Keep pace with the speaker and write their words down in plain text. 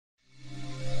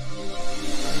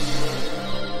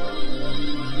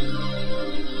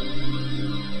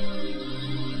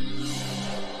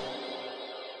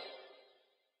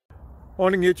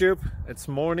Morning YouTube, it's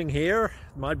morning here.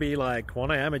 It might be like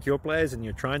 1 a.m. at your place and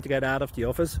you're trying to get out of the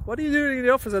office. What are you doing in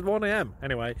the office at 1 a.m?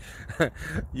 Anyway,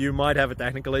 you might have a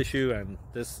technical issue and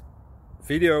this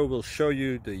video will show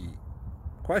you the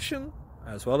question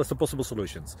as well as the possible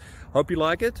solutions. Hope you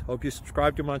like it, hope you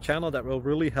subscribe to my channel. That will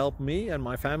really help me and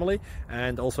my family,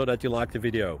 and also that you like the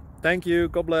video. Thank you,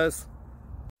 God bless.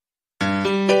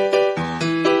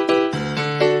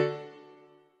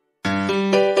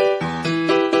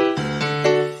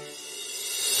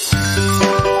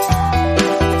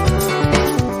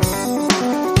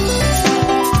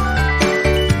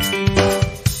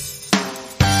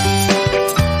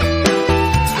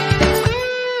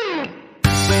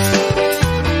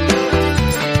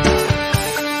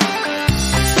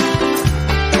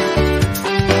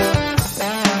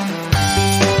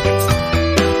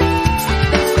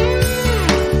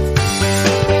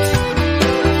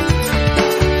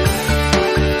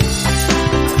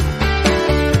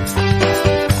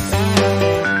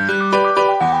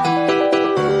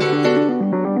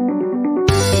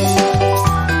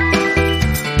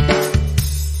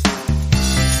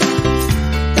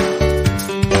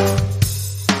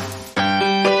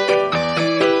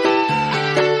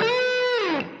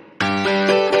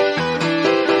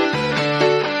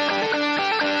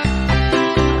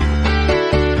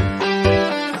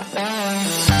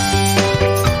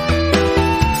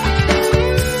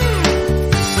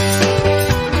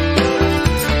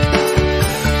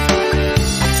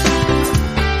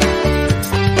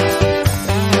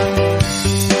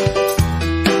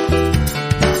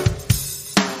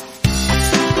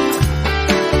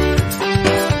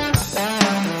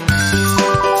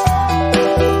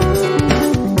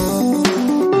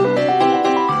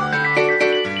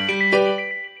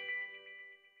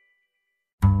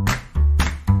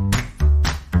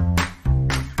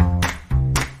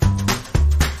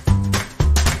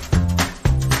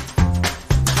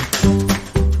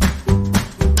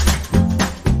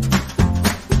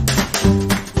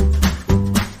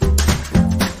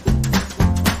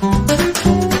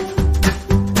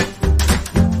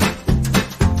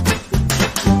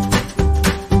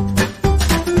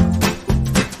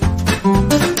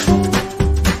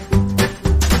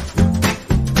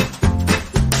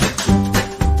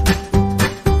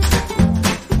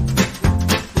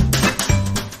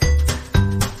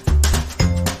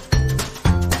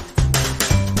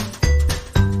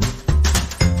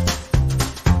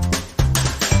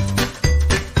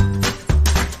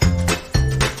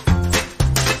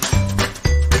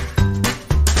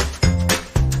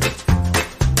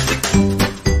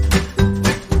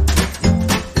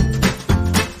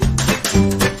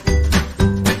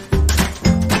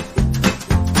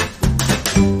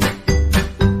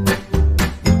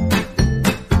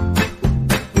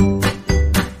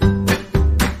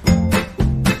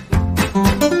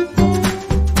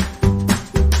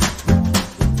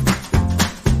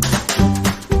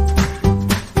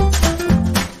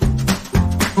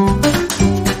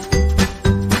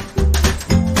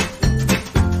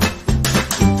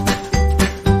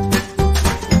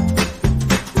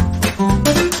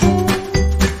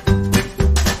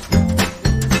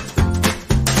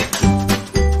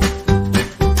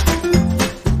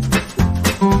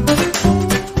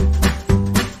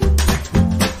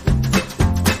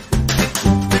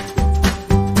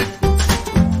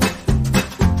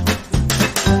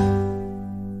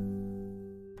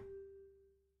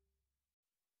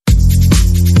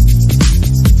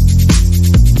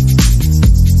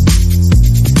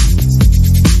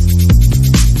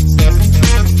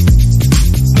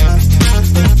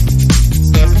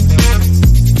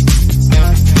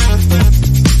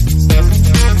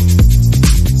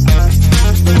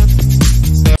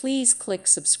 Please click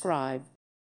subscribe.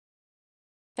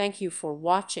 Thank you for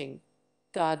watching.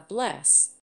 God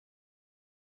bless.